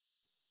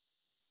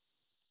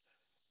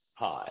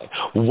Hi,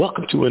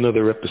 welcome to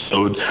another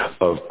episode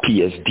of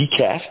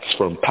PSDcasts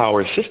from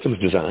Power Systems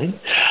Design.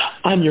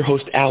 I'm your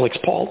host, Alex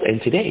Paul,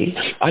 and today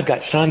I've got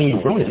Sani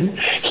Ronen.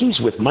 He's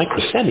with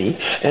Microsemi,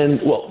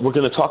 and, we're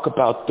going to talk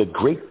about the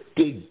great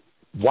big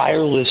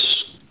wireless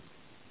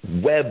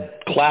web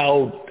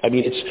cloud.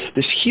 It's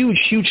this huge,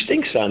 huge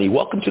thing, Sani.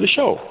 Welcome to the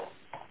show.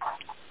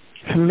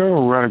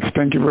 Hello, Alex.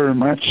 Thank you very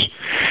much.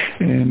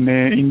 And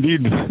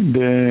indeed,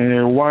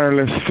 the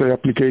wireless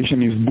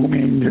application is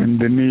booming and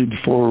the need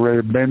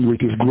for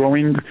bandwidth is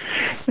growing,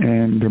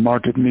 and the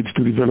market needs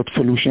to develop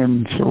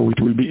solutions so it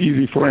will be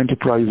easy for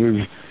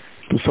enterprises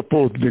to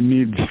support the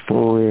needs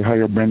for a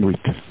higher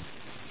bandwidth.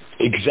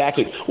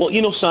 Exactly. Well,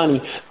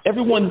 Sani,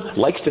 everyone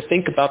likes to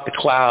think about the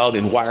cloud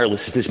and wireless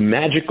as this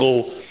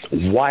magical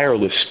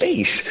wireless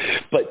space,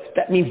 but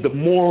that means the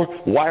more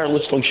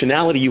wireless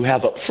functionality you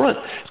have up front,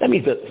 that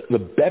means that the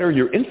better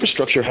your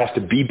infrastructure has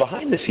to be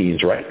behind the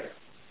scenes, right?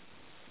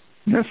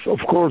 Yes, of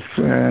course.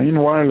 In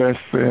wireless,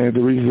 there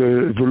is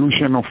an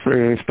evolution of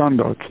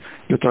standards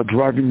that are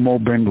driving more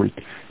bandwidth,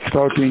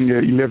 starting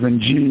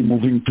 11G,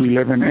 moving to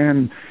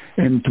 11N,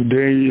 and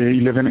today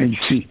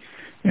 11AC.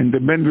 And the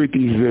bandwidth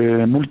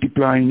is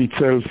multiplying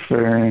itself,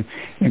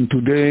 and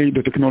today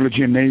the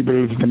technology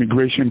enables the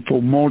migration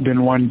for more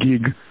than 1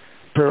 gig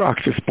per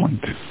access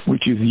point,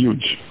 which is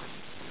huge.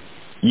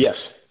 Yes.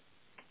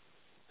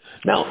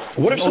 Now,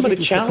 what are some of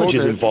the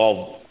challenges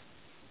involved?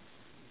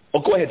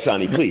 Oh, go ahead,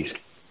 Sani, please.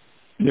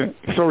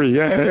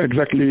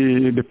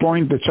 Exactly the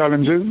point, the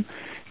challenges.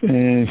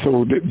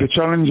 So the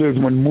challenges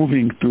when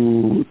moving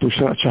to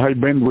such high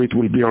bandwidth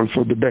will be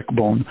also the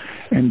backbone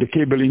and the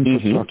cable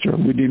infrastructure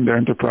within the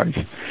enterprise.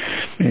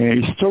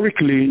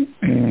 Historically,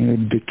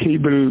 the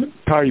cable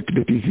type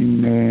that is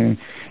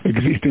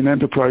exist in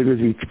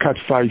enterprises is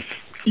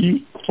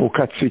Cat5e or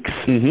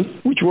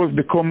Cat6, which was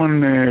the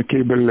common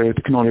cable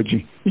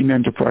technology in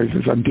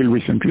enterprises until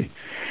recently.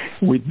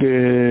 With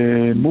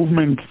the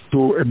movement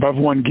to above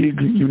 1 gig,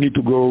 you need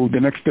to go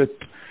the next step.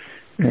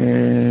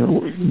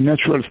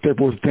 Natural step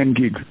was 10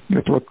 gig.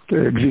 That's what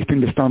exists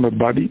in the standard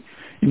body.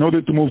 In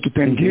order to move to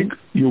 10 gig,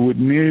 you would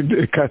need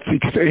a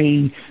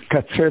Cat6A,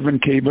 Cat7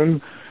 cable,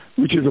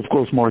 which is of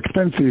course more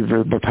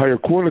expensive but higher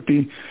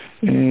quality,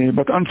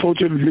 but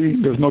unfortunately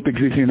does not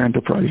exist in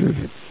enterprises.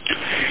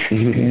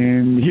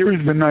 And here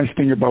is the nice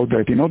thing about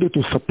that. In order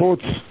to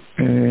support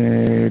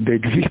the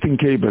existing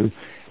cable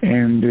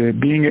and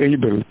being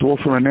able to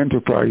offer an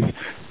enterprise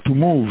to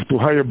move to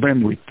higher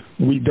bandwidth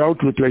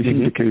without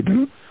replacing the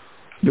cable,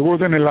 there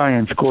was an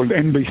alliance called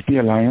NBASE-T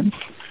Alliance,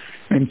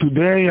 and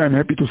today I'm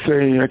happy to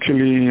say,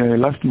 actually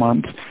last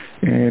month,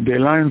 the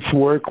alliance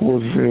work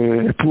was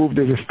approved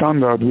as a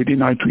standard within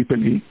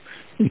IEEE.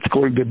 It's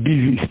called the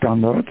BZ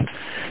standard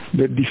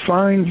that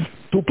defines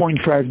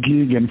 2.5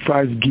 gig and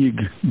 5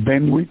 gig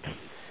bandwidth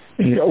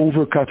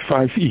over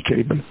Cat5e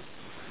cable,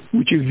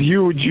 which is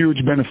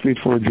huge benefit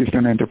for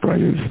existing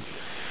enterprises.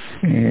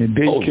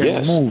 They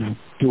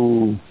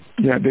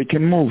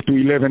can move to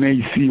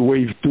 11AC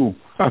Wave 2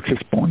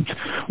 access points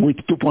with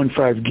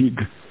 2.5 gig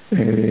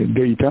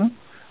data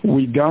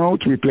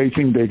without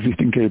replacing the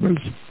existing cables.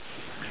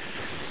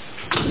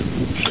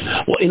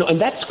 Well, and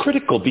that's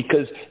critical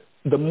because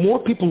the more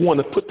people want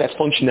to put that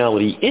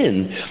functionality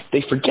in,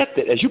 they forget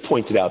that, as you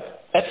pointed out,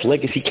 that's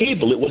legacy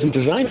cable. It wasn't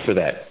designed for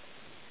that.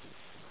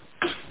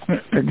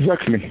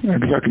 Exactly.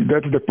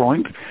 That's the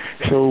point.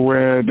 So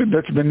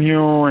that's the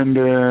new and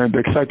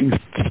the exciting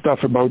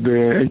stuff about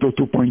the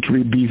 802.3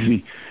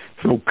 BZ.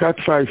 So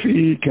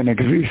Cat5e can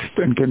exist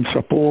and can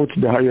support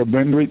the higher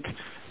bandwidth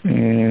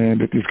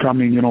that is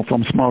coming,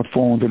 from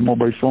smartphones and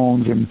mobile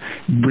phones, and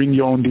bring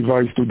your own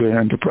device to the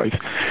enterprise.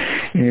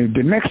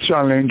 The next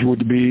challenge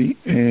would be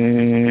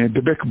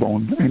the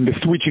backbone and the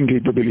switching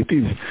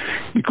capabilities,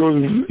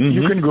 because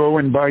you can go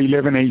and buy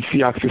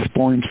 11AC access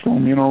points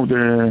from,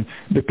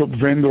 the top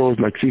vendors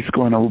like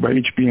Cisco and Aruba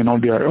HP and all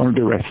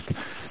the rest.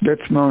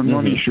 That's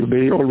non-issue.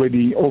 They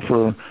already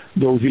offer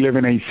those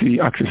 11AC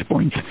access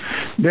points.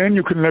 Then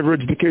you can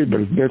leverage the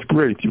cable. That's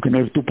great. You can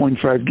have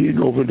 2.5 gig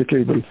over the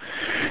cable.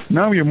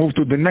 Now you move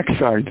to the next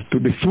side, to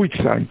the switch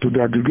side, to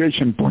the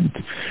aggregation point.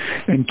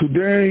 And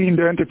today in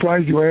the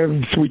enterprise you have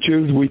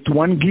switches with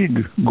 1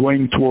 gig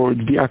going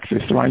towards the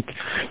access, right?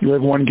 You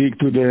have 1 gig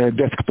to the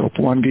desktop,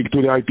 1 gig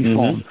to the IP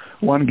phone,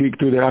 1 gig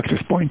to the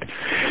access point.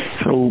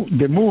 So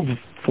the move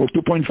for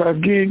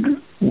 2.5 gig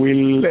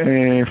will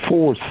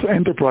force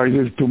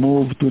enterprises to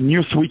move to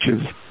new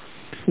switches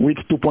with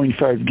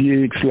 2.5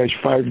 gig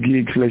 / 5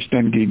 gig /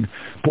 10 gig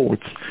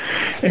ports.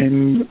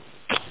 And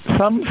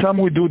some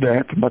will do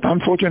that, but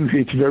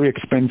unfortunately it's very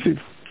expensive.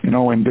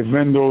 And the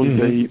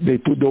vendors, they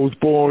put those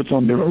ports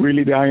on the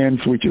high-end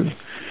switches.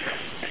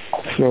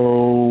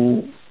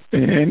 So,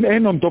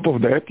 and on top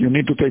of that, you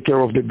need to take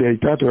care of the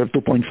data to have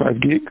 2.5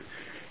 gig.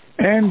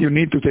 And you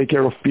need to take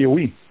care of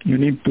PoE. You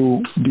need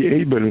to be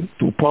able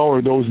to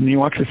power those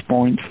new access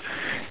points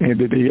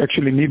that they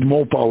actually need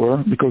more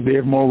power because they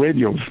have more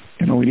radios.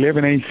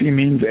 11AC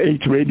means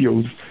 8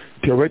 radios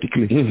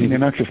theoretically in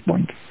an access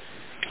point.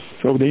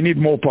 So they need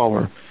more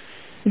power.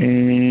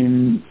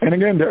 And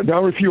again, there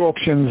are a few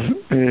options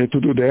to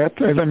do that.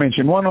 As I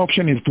mentioned, one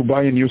option is to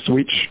buy a new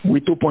switch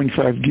with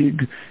 2.5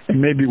 gig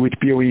and maybe with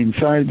PoE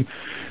inside.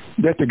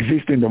 That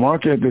exists in the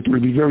market. That will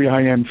be very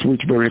high-end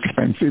switch, very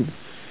expensive.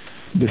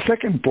 The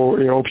second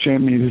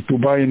option is to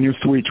buy a new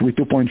switch with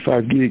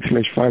 2.5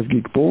 gig/5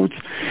 gig ports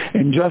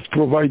and just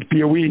provide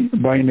PoE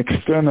by an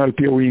external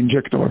PoE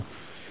injector.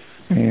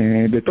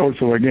 That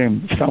also,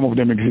 again, some of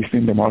them exist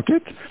in the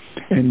market.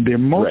 And the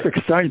most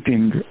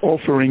exciting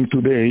offering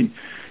today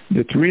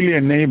that really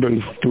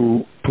enables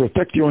to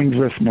protect your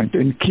investment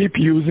and keep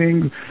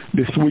using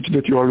the switch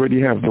that you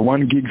already have, the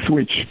 1 gig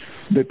switch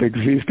that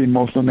exists in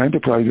most of the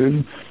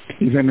enterprises,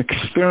 is an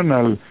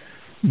external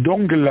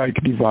dongle-like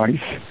device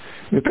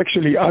that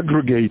actually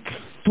aggregates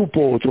 2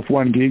 ports of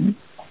 1 gig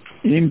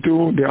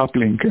into the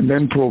uplink and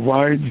then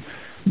provides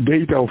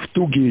data of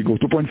 2 gig or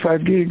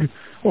 2.5 gig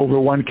over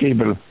 1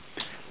 cable.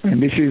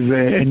 And this is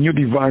a new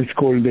device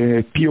called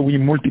the PoE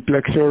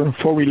Multiplexer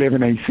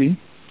 411AC.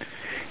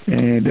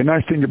 The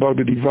nice thing about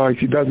the device,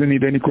 it doesn't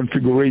need any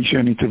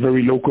configuration. It's a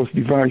very low-cost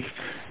device.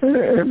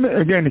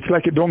 Again, it's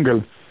like a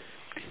dongle.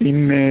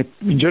 In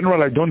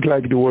general, I don't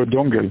like the word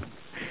dongle,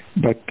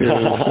 but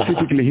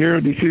specifically here,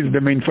 this is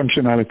the main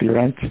functionality,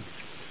 right?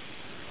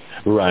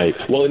 Right.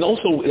 Well, and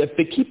also, if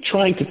they keep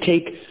trying to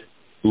take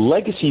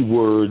legacy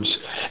words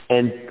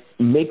and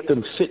make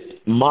them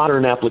fit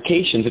modern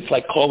applications, it's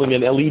like calling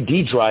an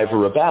LED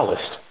driver a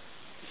ballast.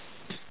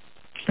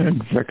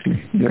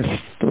 Exactly. Yes,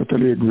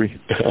 totally agree.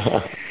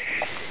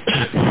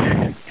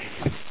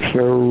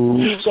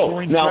 So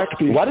now,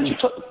 practice, why don't you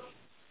talk?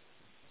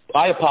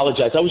 I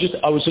apologize. I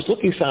was just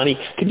looking, Sani.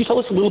 Can you tell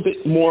us a little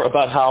bit more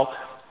about how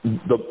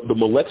the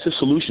Molexa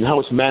solution, how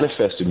it's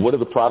manifested? What are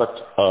the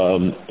product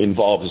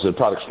involved? Is it a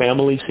product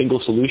family, single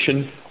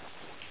solution?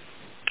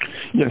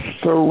 Yes,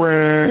 so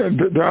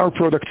there are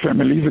product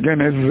families.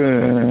 Again,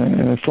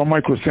 as from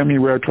Microsemi,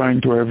 we are trying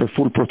to have a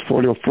full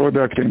portfolio of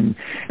product and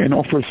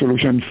offer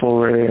solutions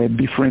for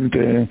different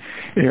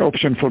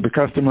options for the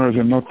customers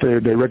and not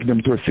direct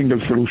them to a single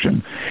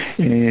solution.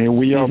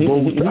 We are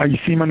both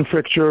IC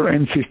manufacturer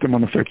and system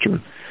manufacturer.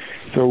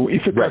 So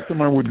if a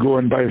customer would go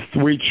and buy a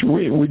switch,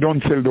 we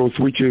don't sell those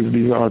switches.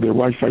 These are the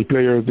Wi-Fi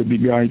players, the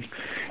big guys.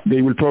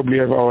 They will probably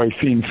have our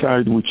IC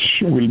inside,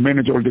 which will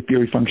manage all the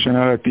PoE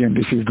functionality, and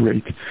this is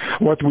great.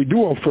 What we do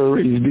offer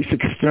is this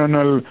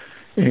external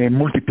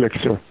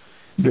multiplexer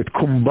that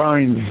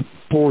combines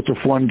ports of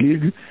 1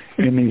 gig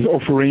and is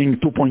offering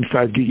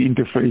 2.5 gig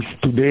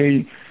interface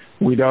today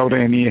without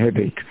any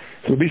headache.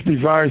 So this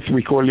device,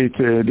 we call it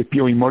the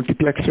PoE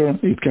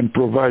multiplexer. It can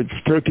provide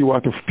 30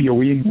 watt of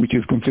PoE, which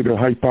is considered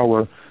high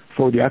power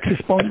for the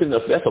access point.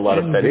 That's a lot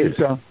of that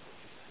data,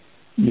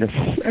 yes,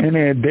 and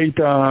a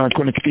data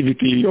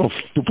connectivity of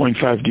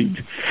 2.5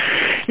 gig.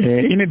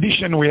 In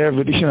addition, we have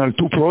additional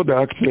 2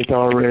 products that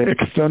are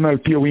external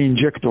PoE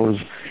injectors.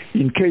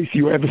 In case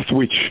you have a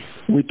switch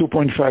with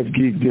 2.5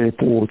 gig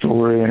ports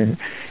or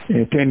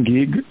 10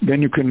 gig,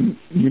 then you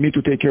need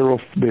to take care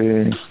of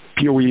the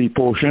PoE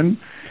portion.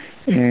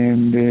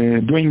 And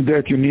doing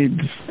that, you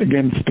need,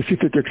 again,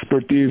 specific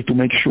expertise to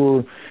make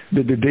sure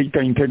that the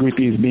data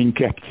integrity is being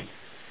kept.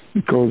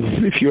 Because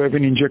if you have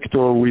an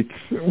injector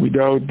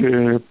without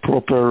the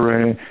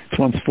proper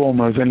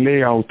transformers and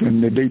layout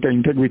and the data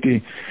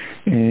integrity,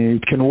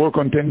 it can work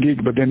on 10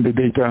 gig, but then the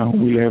data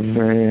will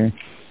have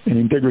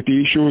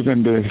integrity issues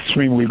and the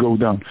stream will go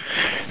down.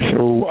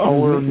 So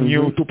our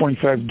new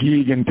 2.5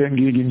 gig and 10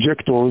 gig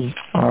injectors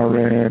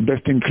are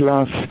best in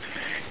class.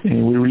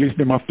 We released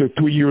them after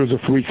 2 years of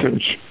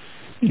research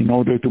in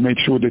order to make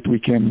sure that we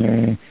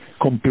can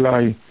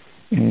comply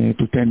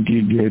to 10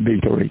 gig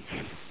data rates.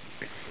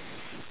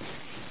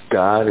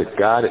 Got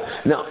it.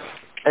 Now,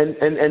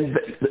 and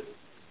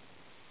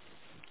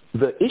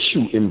the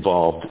issue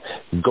involved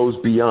goes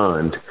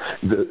beyond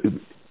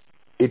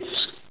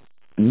it's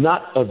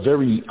not a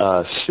very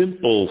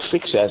simple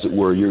fix, as it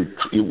were.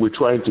 We're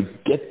trying to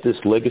get this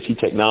legacy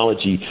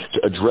technology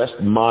to address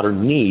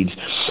modern needs.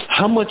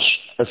 How much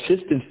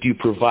assistance do you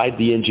provide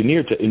the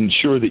engineer to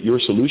ensure that your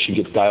solution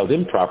gets dialed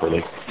in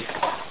properly?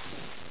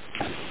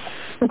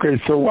 Okay,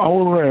 so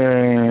our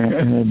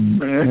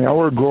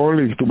goal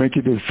is to make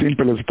it as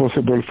simple as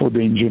possible for the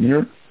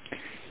engineer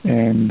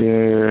and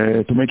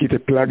to make it a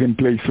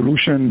plug-and-play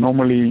solution.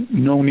 Normally,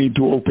 no need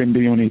to open the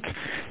unit.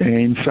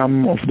 In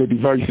some of the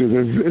devices,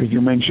 as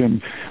you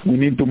mentioned, we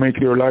need to make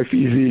their life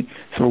easy.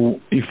 So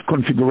if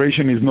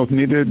configuration is not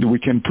needed, we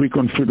can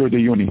pre-configure the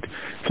unit.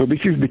 So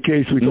this is the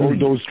case with all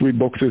those 3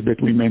 boxes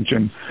that we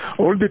mentioned.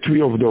 All the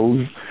 3 of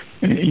those,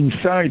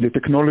 inside the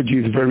technology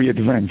is very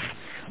advanced.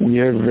 We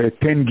have a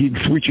 10 gig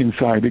switch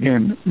inside.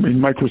 Again,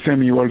 in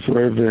Microsemi, you also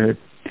have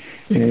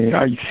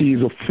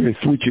ICs of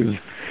switches.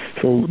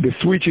 So the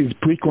switch is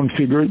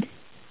pre-configured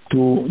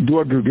to do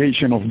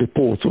aggregation of the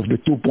ports, of the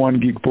 2.1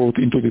 gig port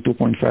into the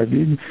 2.5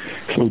 gig.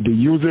 So the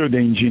user, the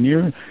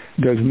engineer,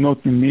 does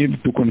not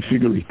need to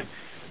configure it.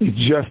 It's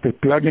just a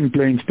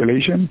plug-and-play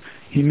installation.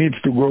 He needs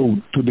to go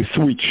to the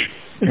switch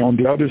and on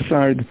the other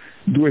side,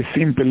 do a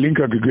simple link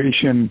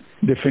aggregation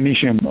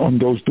definition on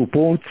those 2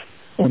 ports,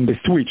 on the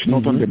switch,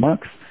 not on the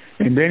max,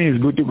 and then he's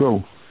good to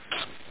go.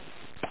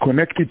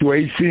 Connect it to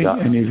AC,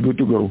 and he's good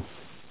to go.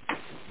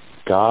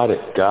 Got it.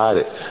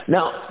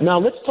 Now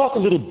let's talk a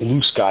little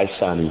blue sky,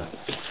 Sani.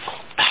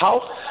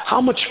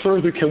 How much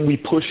further can we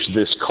push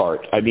this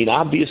cart? I mean,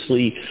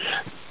 obviously,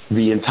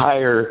 the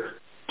entire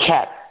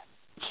CAT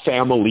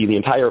family, the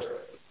entire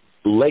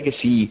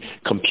legacy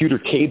computer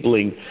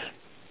cabling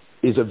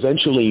is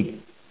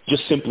eventually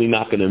just simply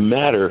not going to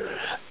matter.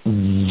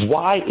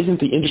 Why isn't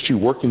the industry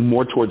working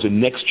more towards a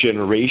next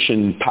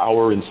generation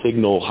power and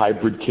signal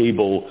hybrid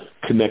cable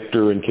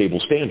connector and cable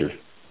standard?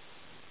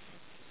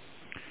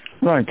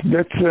 Right.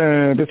 That's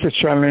a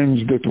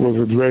challenge that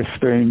was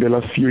addressed in the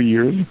last few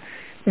years.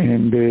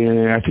 And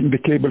I think the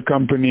cable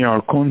company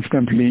are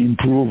constantly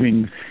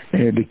improving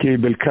the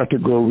cable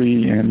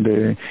category and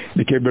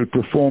the cable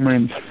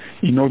performance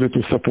in order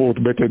to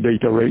support better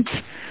data rates.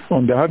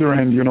 On the other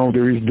hand,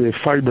 there is the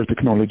fiber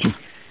technology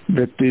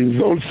that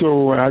is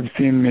also, I've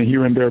seen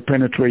here and there,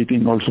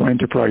 penetrating also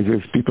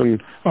enterprises. People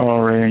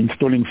are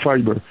installing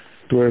fiber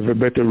to have a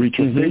better reach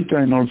of data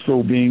and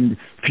also being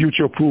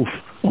future-proof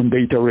on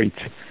data rates.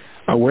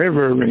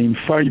 However, in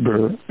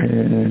fiber,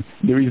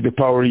 there is the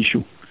power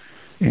issue.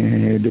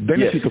 The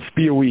benefit of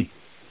PoE,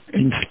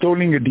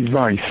 installing a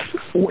device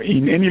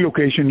in any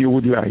location you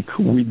would like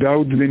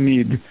without the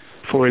need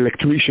for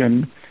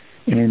electrician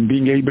and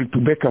being able to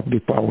back up the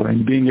power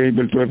and being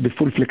able to have the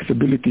full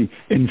flexibility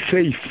and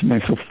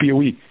safeness of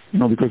PoE,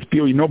 because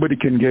PoE, nobody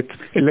can get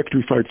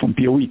electrified from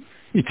PoE.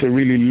 It's a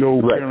really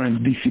low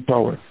current DC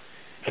power.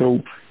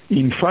 So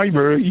in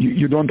fiber,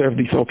 you don't have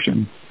this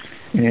option.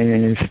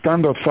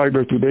 Standard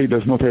fiber today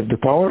does not have the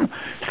power.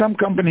 Some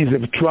companies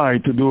have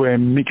tried to do a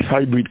mixed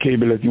hybrid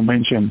cable, as you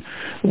mentioned,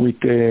 with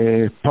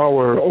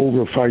power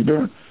over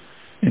fiber.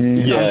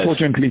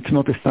 Unfortunately, it's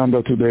not a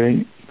standard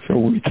today,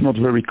 so it's not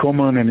very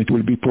common, and it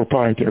will be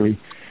proprietary.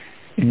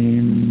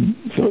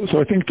 So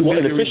I think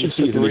today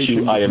efficiency is an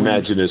issue, I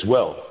imagine, as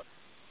well.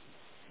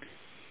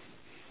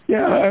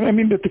 Yeah, I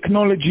mean, the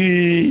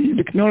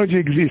technology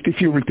exists.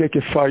 If you will take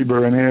a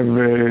fiber and have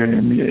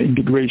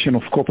integration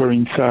of copper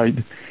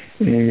inside,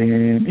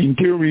 in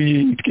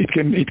theory,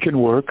 it can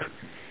work.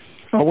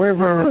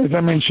 However, as I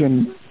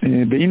mentioned,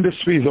 the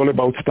industry is all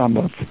about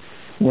standards.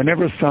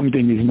 Whenever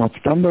something is not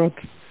standard,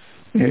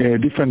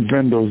 different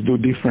vendors do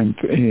different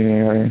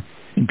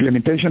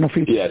implementation of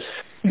it,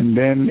 and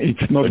then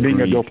it's not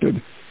being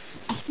adopted.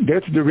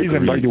 That's the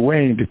reason, by the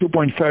way, the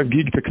 2.5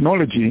 gig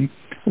technology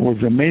was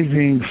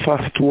amazing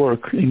fast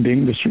work in the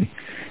industry,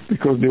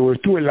 because there were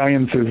two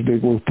alliances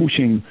that were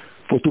pushing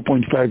for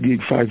 2.5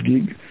 gig, 5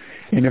 gig,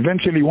 and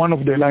eventually one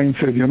of the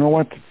alliances said, you know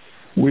what,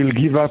 we'll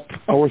give up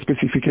our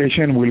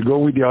specification, we'll go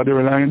with the other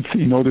alliance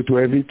in order to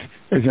have it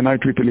as an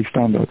IEEE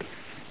standard.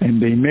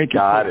 And they make it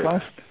so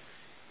fast.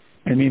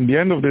 And in the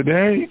end of the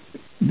day,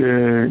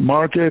 the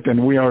market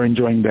and we are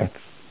enjoying that.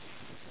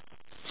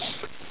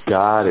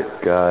 Got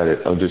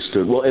it.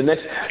 Understood. Well, and that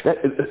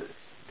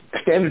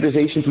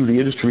standardization through the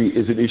industry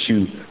is an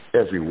issue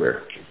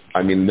everywhere.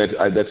 I mean,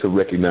 that's a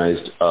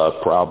recognized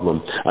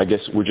problem. I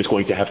guess we're just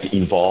going to have to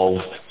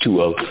evolve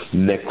to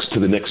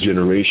the next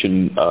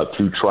generation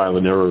through trial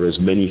and error as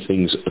many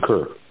things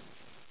occur.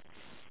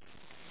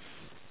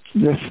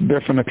 Yes,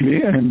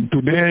 definitely. And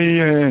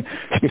today,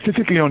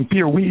 specifically on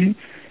PoE,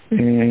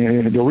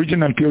 the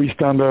original PoE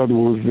standard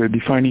was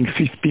defining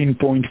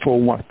 15.4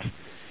 watts.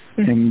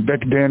 And back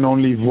then,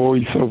 only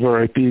voice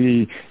over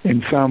IP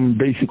and some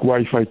basic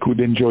Wi-Fi could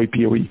enjoy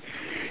PoE.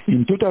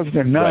 In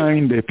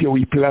 2009, the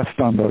PoE Plus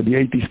standard, the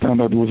 80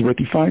 standard, was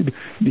ratified,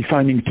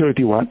 defining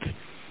 30 watts.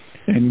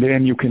 And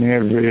then you can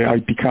have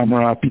IP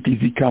camera,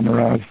 PTZ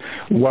cameras,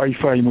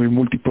 Wi-Fi with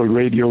multiple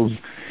radios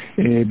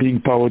being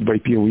powered by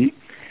PoE.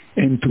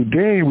 And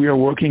today we are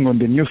working on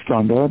the new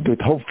standard that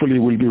hopefully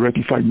will be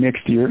ratified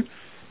next year,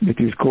 that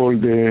is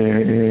called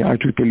IEEE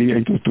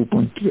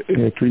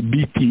 802.3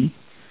 BT.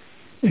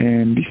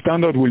 And this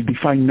standard will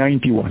define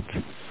 90 watts.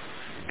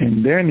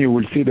 And then you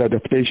will see the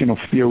adaptation of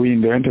PoE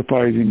in the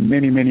enterprise in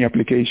many, many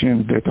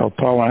applications that are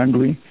power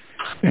hungry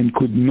and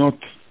could not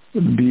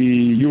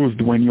be used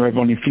when you have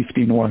only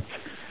 15 watts.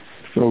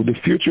 So the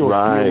future of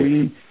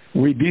PoE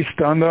with this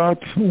standard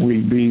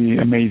will be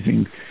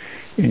amazing.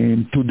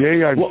 And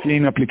today I've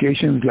seen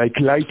applications like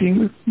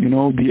lighting, the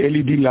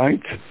LED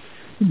lights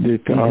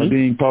that are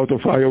being part of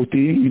IoT,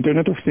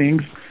 Internet of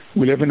Things,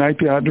 will have an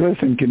IP address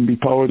and can be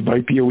powered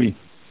by PoE.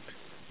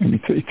 And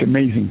it's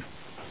amazing.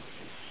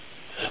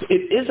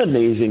 It is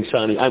amazing,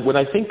 Sani. When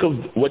I think of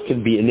what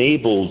can be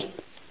enabled,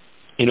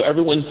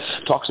 everyone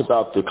talks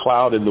about the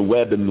cloud and the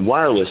web and the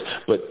wireless,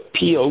 but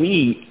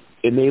PoE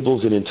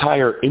enables an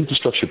entire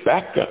infrastructure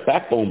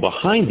backbone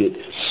behind it.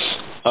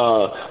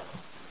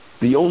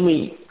 The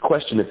only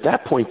question at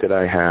that point that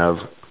I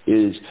have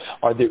is,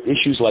 are there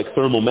issues like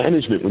thermal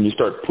management when you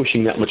start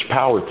pushing that much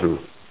power through?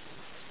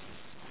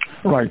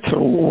 Right. So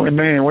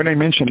when I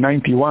mentioned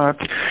 90 watts,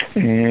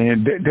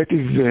 that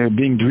is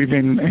being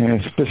driven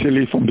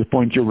especially from the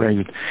point you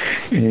raised,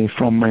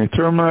 from a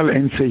thermal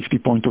and safety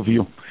point of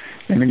view.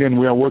 And again,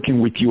 we are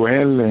working with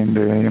UL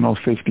and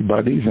safety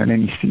bodies and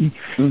NEC.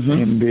 Mm-hmm.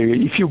 And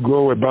if you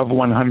go above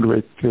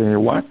 100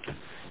 watt,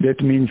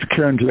 that means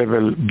current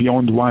level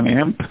beyond 1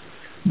 amp.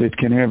 That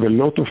can have a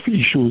lot of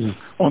issues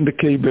on the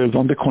cables,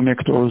 on the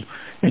connectors,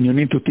 and you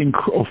need to think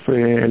of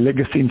a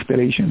legacy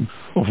installation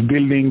of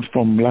buildings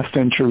from last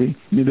century,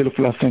 middle of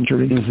last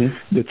century,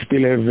 mm-hmm. that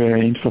still have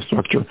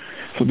infrastructure.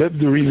 So that's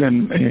the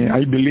reason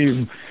I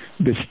believe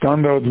the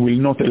standard will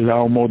not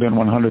allow more than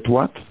 100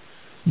 watt,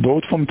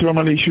 both from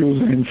thermal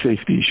issues and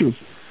safety issues.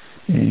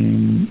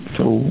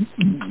 So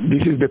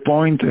this is the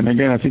point, and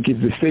again, I think it's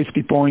the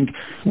safety point.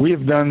 We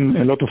have done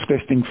a lot of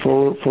testing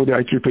for the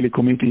IEEE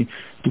committee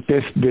to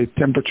test the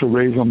temperature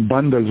raise on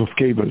bundles of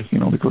cables,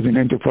 because in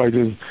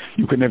enterprises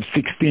you can have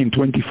 16,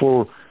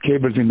 24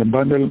 cables in the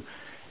bundle,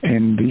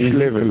 and this mm-hmm.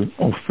 level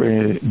of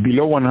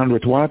below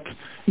 100 watt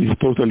is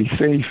totally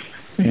safe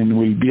and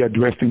will be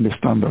addressed in the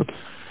standard.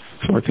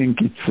 So I think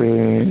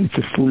it's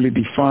a fully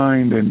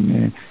defined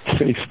and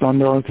safe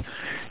standard.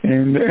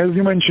 And as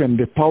you mentioned,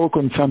 the power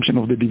consumption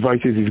of the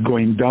devices is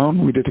going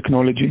down with the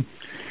technology.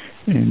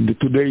 And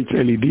today it's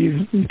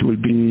LEDs, it will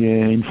be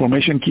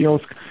information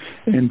kiosk,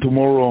 and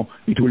tomorrow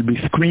it will be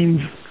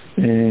screens,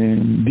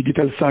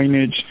 digital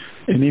signage,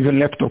 and even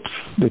laptops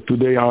that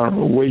today are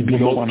way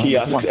below 100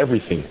 kiosks, watts.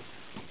 Everything.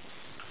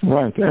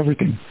 Right,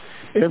 everything.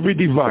 Every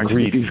device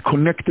that is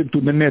connected to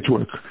the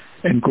network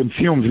and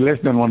consumes less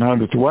than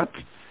 100 watts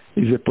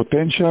is a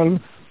potential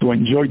to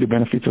enjoy the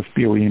benefits of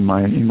PoE in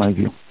my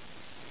view.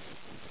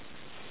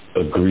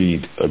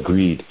 Agreed.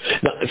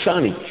 Now,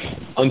 Sani,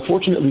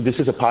 unfortunately, this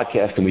is a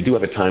podcast and we do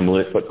have a time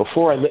limit, but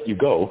before I let you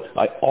go,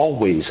 I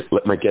always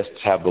let my guests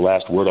have the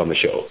last word on the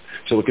show.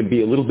 So it can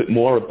be a little bit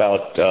more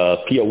about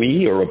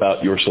PoE or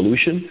about your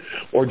solution,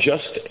 or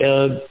just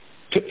a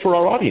tip for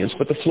our audience,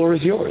 but the floor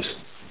is yours.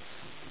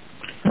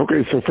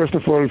 Okay, so first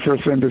of all,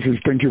 first sentence is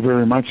thank you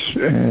very much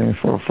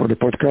for the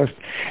podcast.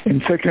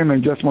 And second, I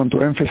just want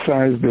to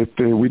emphasize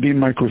that within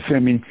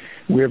Microsemi,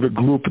 we have a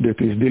group that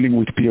is dealing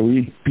with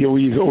PoE. PoE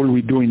is all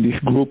we do in this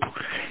group,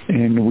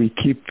 and we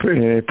keep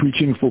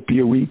preaching for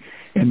PoE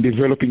and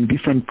developing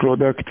different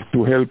products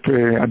to help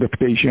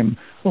adaptation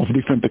of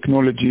different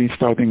technologies,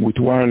 starting with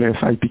wireless,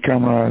 IP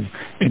cameras,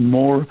 and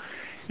more.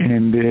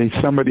 And if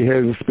somebody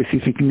has a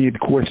specific need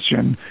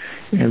question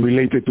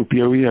related to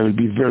PoE, I will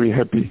be very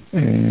happy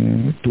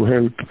to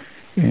help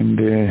and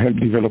help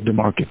develop the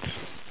market.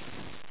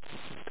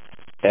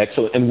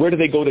 Excellent. And where do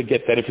they go to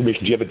get that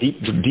information? Do you have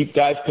a deep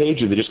dive page,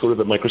 or do they just go to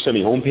the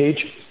Microsemi homepage?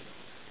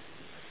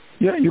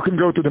 Yeah, you can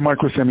go to the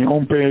Microsemi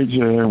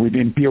homepage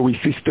within PoE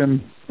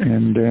system,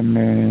 and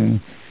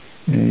then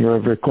you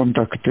have a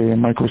contact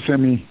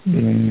Microsemi,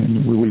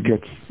 and we will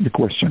get the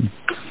question.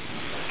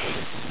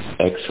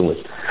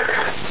 Excellent.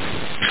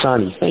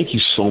 Sani, thank you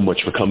so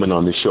much for coming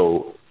on the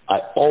show. I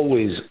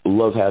always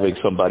love having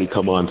somebody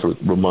come on to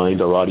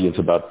remind our audience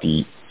about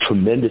the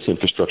tremendous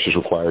infrastructures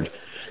required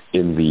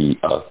in the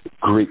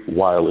great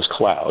wireless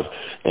cloud.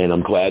 And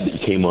I'm glad that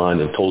you came on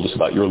and told us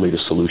about your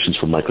latest solutions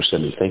from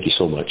Microsemi. Thank you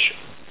so much.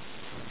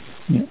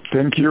 Yeah,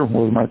 thank you. It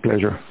was my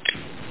pleasure.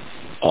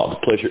 Oh, the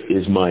pleasure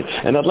is mine.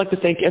 And I'd like to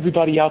thank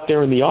everybody out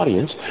there in the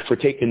audience for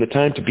taking the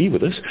time to be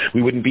with us.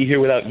 We wouldn't be here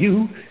without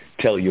you.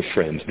 Tell your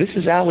friends. This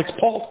is Alex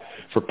Paul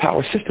for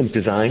Power Systems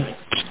Design.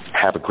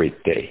 Have a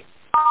great day.